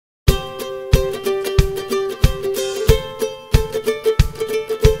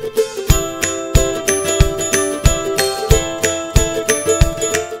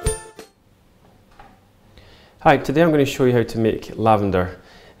Hi, today I'm going to show you how to make lavender.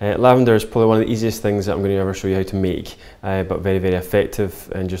 Lavender is probably one of the easiest things that I'm going to ever show you how to make, but very, very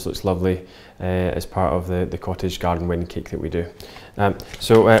effective and just looks lovely as part of the cottage garden wedding cake that we do.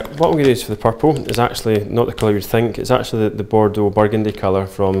 So what I'm going to use for the purple is actually not the colour you'd think, it's actually the Bordeaux burgundy colour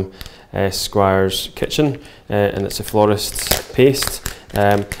from Squire's Kitchen, and it's a florist's paste,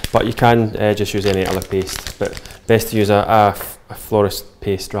 but you can just use any other paste, but best to use a florist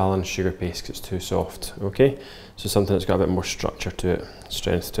paste rather than sugar paste because it's too soft. Okay, so something that's got a bit more structure to it,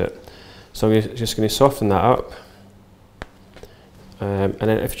 strength to it. So I'm just going to soften that up, and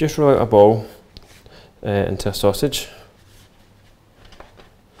then if you just roll out a ball into a sausage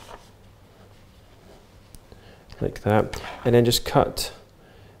like that, and then just cut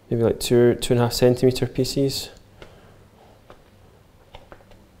maybe like 2.5 centimetre pieces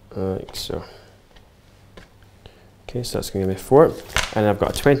like so. Okay, so that's going to be 4, and I've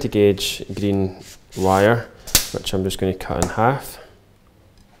got a 20 gauge green wire which I'm just going to cut in half.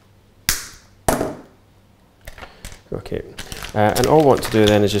 Okay, and all I want to do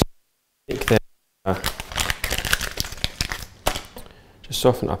then is just take them, just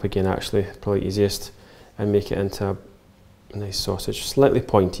soften it up again, actually, probably easiest, and make it into a nice sausage, slightly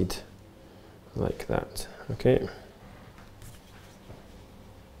pointed, like that. Okay.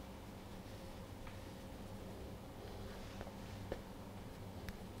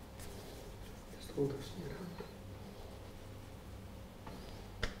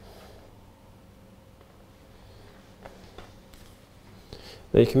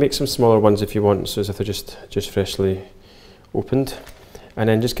 Now you can make some smaller ones if you want, so as if they're just freshly opened, and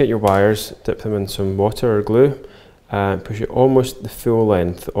then just get your wires, dip them in some water or glue, and push it almost the full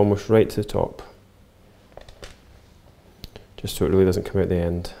length, almost right to the top, just so it really doesn't come out the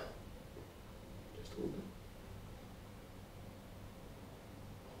end.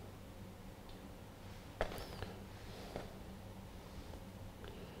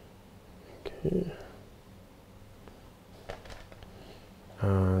 Okay.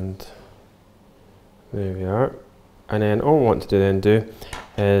 And there we are. And then all I want to do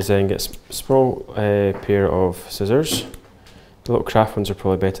is then get a small pair of scissors. The little craft ones are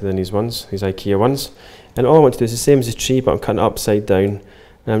probably better than these ones, these IKEA ones. And all I want to do is the same as the tree, but I'm cutting it upside down.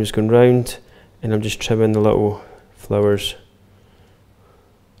 And I'm just going round and I'm just trimming the little flowers.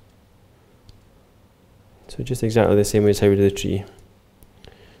 So just exactly the same way as how we do the tree.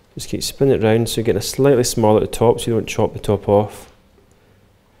 Just keep spinning it round so you get a slightly smaller at the top so you don't chop the top off.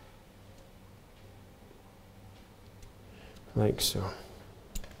 Like so.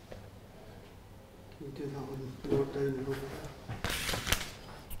 Can you do that one lower down and over there?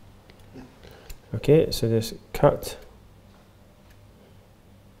 Yeah. Okay, so just cut.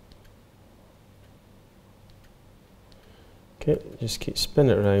 Okay, just keep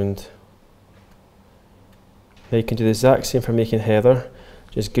spinning it around. Now you can do the exact same for making heather.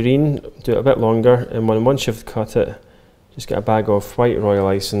 Just green, do it a bit longer, and once you've cut it, just get a bag of white royal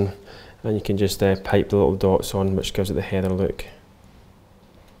icing, and you can just pipe the little dots on, which gives it the heather look.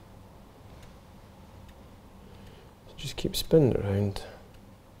 So just keep spinning it around.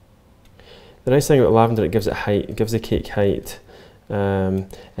 The nice thing about lavender, it gives it height, it gives the cake height,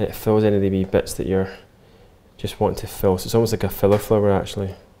 and it fills any of the wee bits that you're just wanting to fill. So it's almost like a filler flower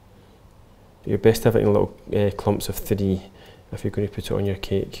actually. But you're best to have it in little clumps of 3 if you're going to put it on your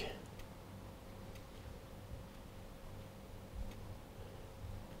cake.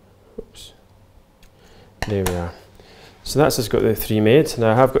 Oops. There we are. So that's just got the 3 made.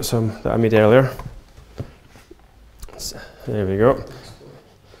 Now I have got some that I made earlier. So there we go.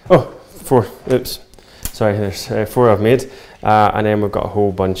 Oh, 4. Oops. Sorry, there's 4 I've made. And then we've got a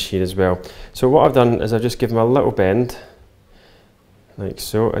whole bunch here as well. So what I've done is I've just given them a little bend, like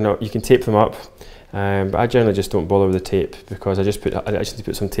so. And you can tape them up, but I generally just don't bother with the tape because I actually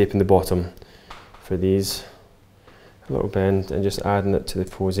put some tape in the bottom for these. A little bend and just adding it to the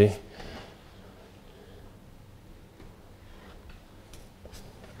posy.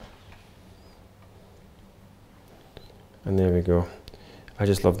 And there we go. I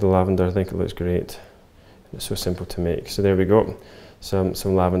just love the lavender, I think it looks great. It's so simple to make. So there we go, some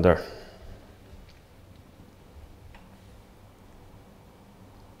lavender.